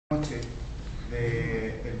noche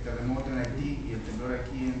del terremoto en Haití y el temblor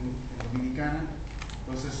aquí en Dominicana.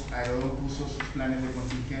 Entonces AERODOM puso sus planes de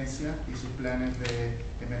contingencia y sus planes de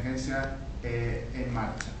emergencia en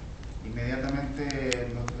marcha. Inmediatamente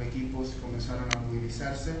nuestros equipos comenzaron a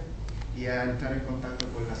movilizarse y a entrar en contacto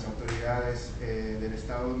con las autoridades del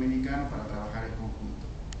Estado Dominicano para trabajar en conjunto.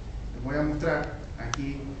 Les voy a mostrar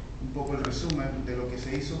aquí un poco el resumen de lo que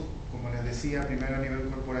se hizo. Como les decía, primero a nivel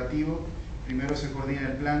corporativo, primero se coordina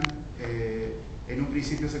el plan. En un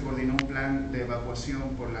principio se coordinó un plan de evacuación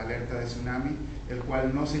por la alerta de tsunami, el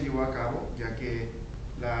cual no se llevó a cabo ya que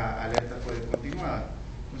la alerta fue descontinuada.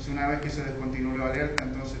 Entonces, una vez que se descontinuó la alerta,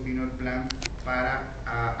 entonces vino el plan para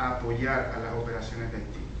apoyar a las operaciones de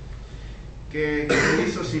Haití. ¿Qué se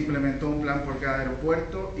hizo? Se implementó un plan por cada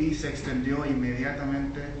aeropuerto y se extendió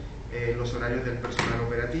inmediatamente los horarios del personal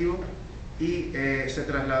operativo y se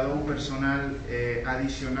trasladó un personal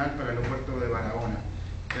adicional para el aeropuerto de Barahona,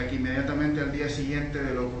 ya que inmediatamente al día siguiente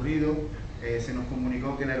de lo ocurrido se nos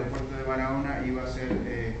comunicó que el aeropuerto de Barahona iba a ser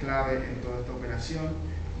clave en toda esta operación.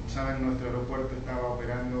 Como saben, nuestro aeropuerto estaba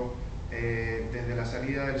operando desde la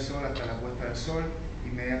salida del sol hasta la puesta del sol.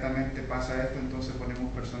 Inmediatamente pasa esto, entonces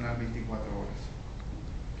ponemos personal 24 horas.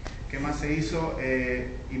 ¿Qué más se hizo?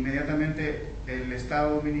 Inmediatamente el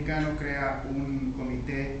Estado Dominicano crea un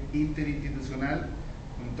comité interinstitucional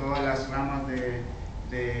con todas las ramas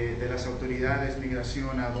de las autoridades,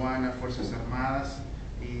 migración, aduana, fuerzas armadas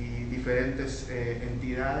y diferentes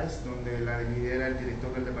entidades, donde la lidera el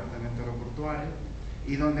director del departamento aeroportuario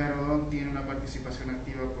y donde AERODOM tiene una participación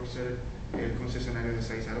activa por ser el concesionario de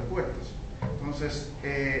 6 aeropuertos. Entonces,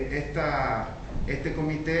 este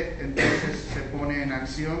comité entonces se pone en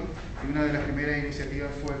acción y una de las primeras iniciativas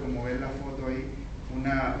fue, como ven la foto ahí,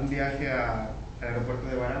 un viaje al aeropuerto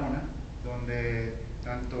de Barahona, donde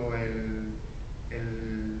tanto el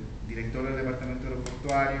director del departamento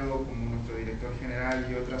aeroportuario como nuestro director general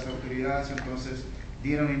y otras autoridades entonces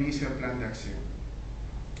dieron inicio al plan de acción.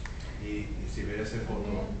 Y si ven esa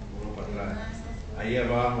foto, uno para atrás, ahí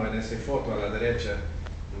abajo en esa foto a la derecha,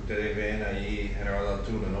 ustedes ven ahí General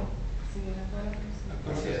Altura, ¿no? Sí,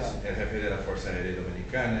 Así es, el jefe de la Fuerza Aérea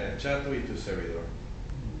Dominicana, el Chato y tu servidor.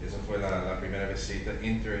 Esa fue la primera visita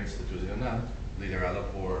interinstitucional liderada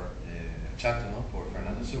por el Chato, ¿no? Por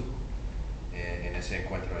Fernando Suco, en ese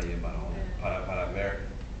encuentro ahí en Barahona, para ver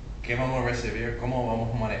qué vamos a recibir, cómo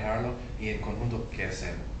vamos a manejarlo y en conjunto qué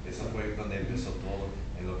hacemos. Eso fue donde empezó todo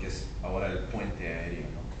en lo que es ahora el puente aéreo,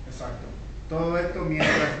 ¿no? Exacto. Todo esto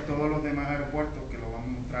mientras todos los demás aeropuertos, que lo vamos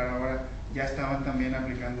a mostrar ahora, ya estaban también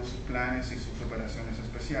aplicando sus planes y sus operaciones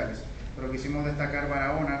especiales. Pero quisimos destacar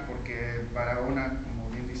Barahona porque Barahona, como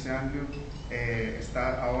bien dice Andrew,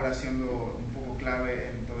 está ahora siendo un poco clave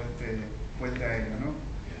en todo este puente aéreo,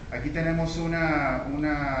 ¿no? Aquí tenemos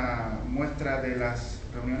una muestra de las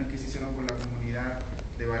reuniones que se hicieron con la comunidad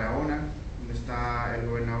de Barahona, donde está el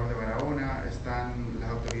gobernador de Barahona, están las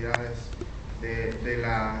autoridades de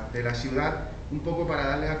la ciudad, un poco para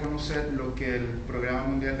darles a conocer lo que el Programa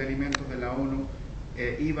Mundial de Alimentos de la ONU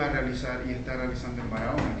iba a realizar y está realizando en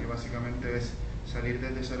Barahona, que básicamente es salir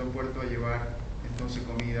desde ese aeropuerto a llevar entonces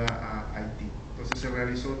comida a Haití. Entonces se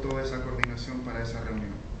realizó toda esa coordinación para esa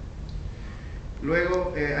reunión.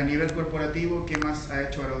 Luego, a nivel corporativo, ¿qué más ha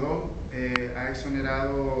hecho AERODOM? Ha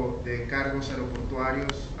exonerado de cargos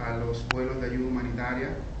aeroportuarios a los vuelos de ayuda humanitaria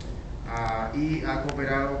y ha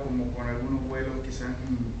cooperado como con algunos vuelos que se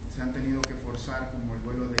han tenido que forzar, como el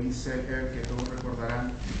vuelo de Incel Air, que todos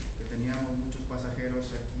recordarán que teníamos muchos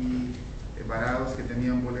pasajeros aquí varados que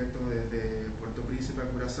tenían boletos desde Puerto Príncipe a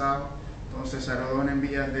Curazao. Entonces AERODOM, en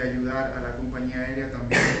vías de ayudar a la compañía aérea,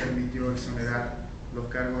 también permitió exonerar los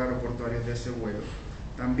cargos aeroportuarios de ese vuelo.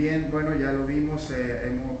 También, bueno, ya lo vimos,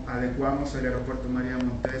 adecuamos el aeropuerto María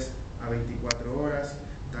Montés a 24 horas.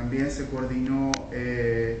 También se coordinó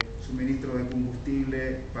suministro de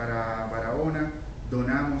combustible para Barahona.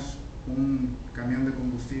 Donamos un camión de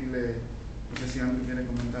combustible, no sé si Andrew quiere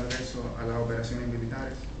comentar de eso, a las operaciones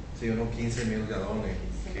militares. Sí, unos 15.000 galones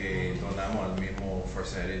que donamos al mismo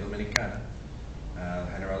Fuerza Aérea Dominicana, al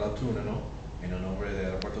General Altura, ¿no? En el nombre del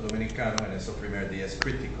aeropuerto dominicano en esos primeros días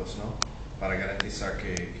críticos, ¿no? Para garantizar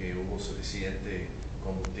que hubo suficiente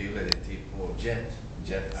combustible de tipo jet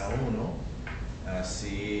A1.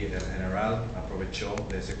 Así el general aprovechó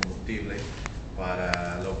de ese combustible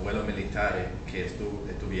para los vuelos militares que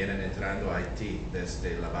estuvieran entrando a Haití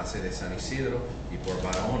desde la base de San Isidro y por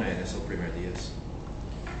Barahona en esos primeros días.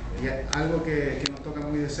 Y algo que nos toca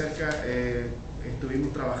muy de cerca,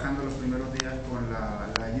 estuvimos trabajando los primeros días con la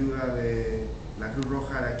ayuda de la Cruz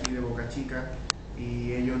Roja de aquí de Boca Chica,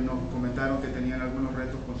 y ellos nos comentaron que tenían algunos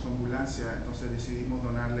retos con su ambulancia, entonces decidimos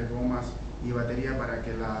donarles gomas y batería para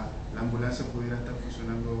que la ambulancia pudiera estar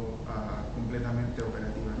funcionando completamente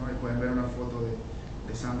operativa, ¿no? Ahí pueden ver una foto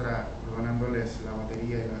de Sandra donándoles la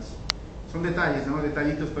batería y son detalles, ¿no?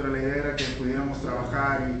 Detallitos, pero la idea era que pudiéramos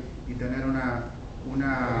trabajar y tener una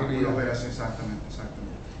operación. Exactamente.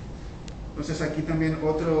 Entonces aquí también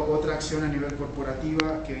otra acción a nivel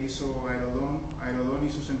corporativa que hizo AERODOM y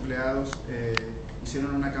sus empleados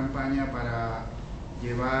hicieron una campaña para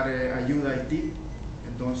llevar ayuda a Haití.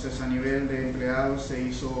 Entonces a nivel de empleados se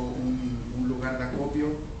hizo un lugar de acopio,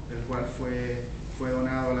 el cual fue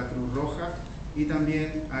donado a la Cruz Roja, y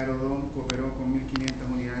también AERODOM cooperó con 1.500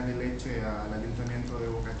 unidades de leche al Ayuntamiento de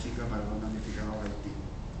Boca Chica para los damnificados de Haití.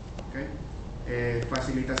 ¿Okay?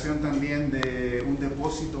 Facilitación también de un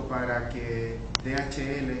depósito para que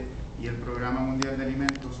DHL y el Programa Mundial de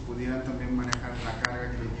Alimentos pudieran también manejar la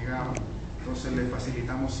carga que les llegaba. Entonces les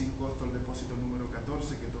facilitamos sin costo el depósito número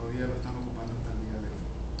 14, que todavía lo están ocupando hasta el día de hoy.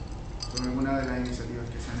 Son algunas de las iniciativas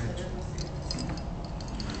que se han hecho.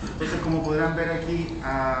 Entonces, como podrán ver aquí,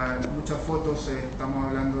 muchas fotos, estamos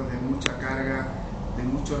hablando de mucha carga, de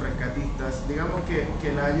muchos rescatistas. Digamos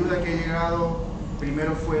que la ayuda que ha llegado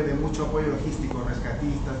primero fue de mucho apoyo logístico,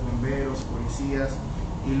 rescatistas, bomberos, policías,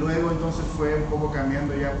 y luego entonces fue un poco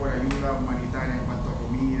cambiando ya por ayuda humanitaria en cuanto a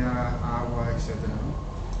comida, agua, etc., ¿no?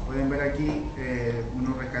 Pueden ver aquí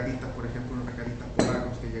unos rescatistas, por ejemplo, unos rescatistas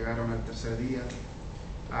polacos que llegaron al tercer día.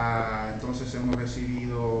 Entonces hemos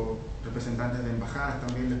recibido representantes de embajadas.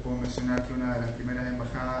 También les puedo mencionar que una de las primeras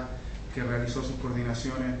embajadas que realizó sus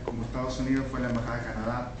coordinaciones como Estados Unidos fue la Embajada de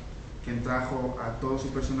Canadá, quien trajo a todo su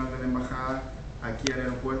personal de la embajada aquí al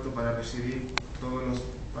aeropuerto para recibir todos los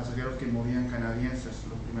pasajeros que movían canadienses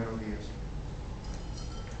los primeros días.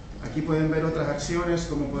 Aquí pueden ver otras acciones,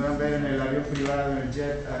 como podrán ver en el avión privado, en el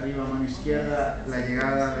jet, arriba a mano izquierda, la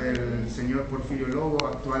llegada del señor Porfirio Lobo,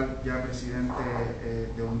 actual ya presidente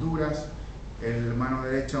de Honduras. El mano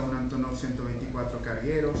derecha, un Antonov 124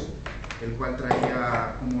 cargueros, el cual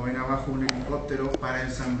traía, como ven abajo, un helicóptero para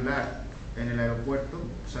ensamblar en el aeropuerto.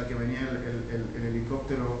 O sea que venía el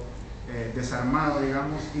helicóptero desarmado,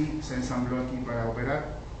 digamos, y se ensambló aquí para operar,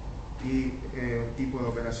 y tipo de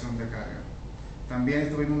operación de carga. También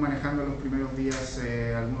estuvimos manejando los primeros días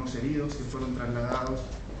algunos heridos que fueron trasladados.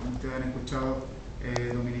 Como ustedes han escuchado,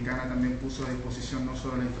 Dominicana también puso a disposición no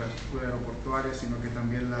solo la infraestructura aeroportuaria, sino que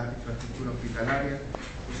también la infraestructura hospitalaria.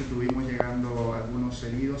 Entonces estuvimos llegando algunos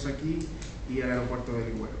heridos aquí y al aeropuerto de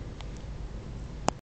Ligüero.